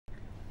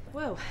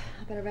Well,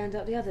 I better round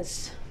up the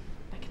others.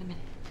 Back in a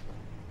minute.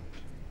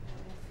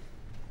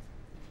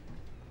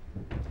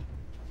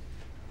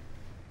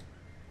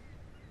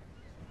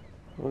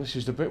 Well, this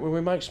is the bit where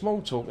we make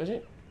small talk, is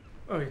it?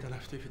 Oh, you don't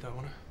have to if you don't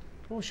want to.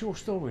 What's your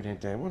story then,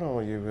 Dan? What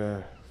are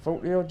you,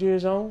 40-odd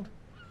years old?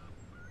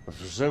 Well,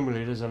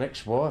 presumably there's an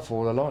ex-wife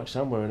or the like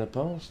somewhere in the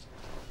past.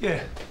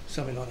 Yeah,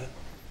 something like that.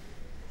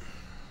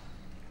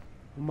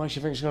 What makes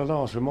you think it's going to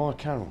last with my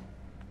Carol?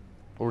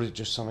 Or is it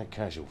just something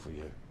casual for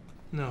you?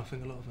 No, I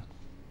think a lot of her.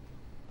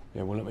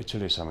 Yeah, well, let me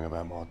tell you something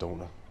about my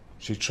daughter.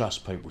 She trusts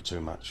people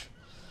too much.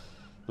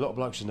 A lot of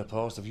blokes in the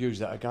past have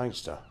used that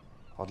against her.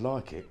 I'd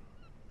like it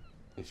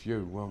if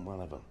you weren't one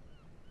of them.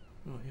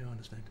 Right, yeah, I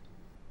understand.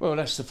 Well,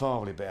 that's the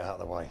fatherly bit out of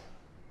the way.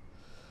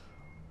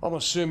 I'm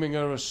assuming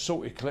her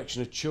assorted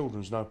collection of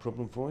children's no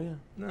problem for you?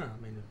 No,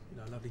 I mean, you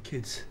know, lovely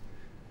kids.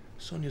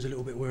 Sonia's a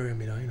little bit worrying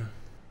me though, you know.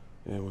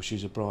 Yeah, well,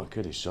 she's a bright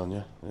kid, is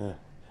Sonia, yeah.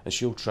 And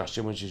she'll trust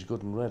you when she's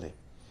good and ready.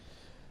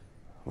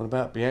 What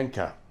about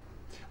Bianca?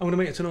 I'm going to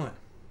meet her tonight.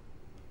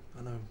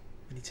 I know.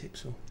 Any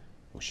tips or...?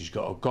 Well, she's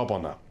got a gob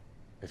on her.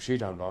 If she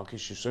don't like it,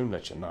 she'll soon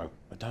let you know.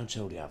 But don't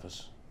tell the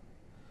others.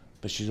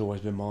 But she's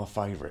always been my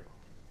favourite.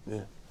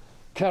 Yeah.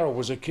 Carol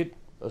was a kid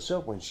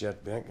herself when she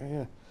had Bianca,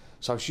 yeah.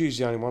 So she's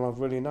the only one I've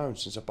really known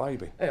since a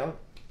baby. Hey,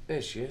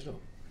 there she is, look.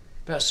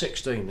 About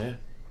 16 there.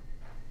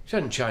 She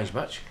hasn't changed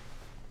much.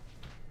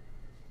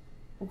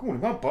 Well, go on,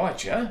 it won't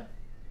bite you, huh?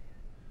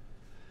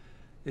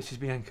 This is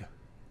Bianca.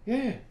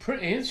 Yeah,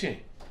 pretty, isn't she?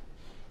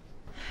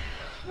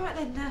 Right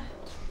then,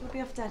 we'll be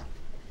off, Dad.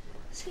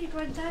 See you,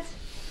 Granddad.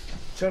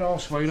 Ta-ra,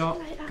 sweetheart.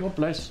 See you later. God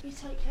bless. You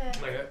take care.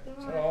 Later.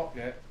 All right. Ta-ra,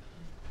 yeah.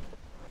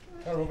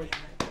 Ta-ra, Robbie.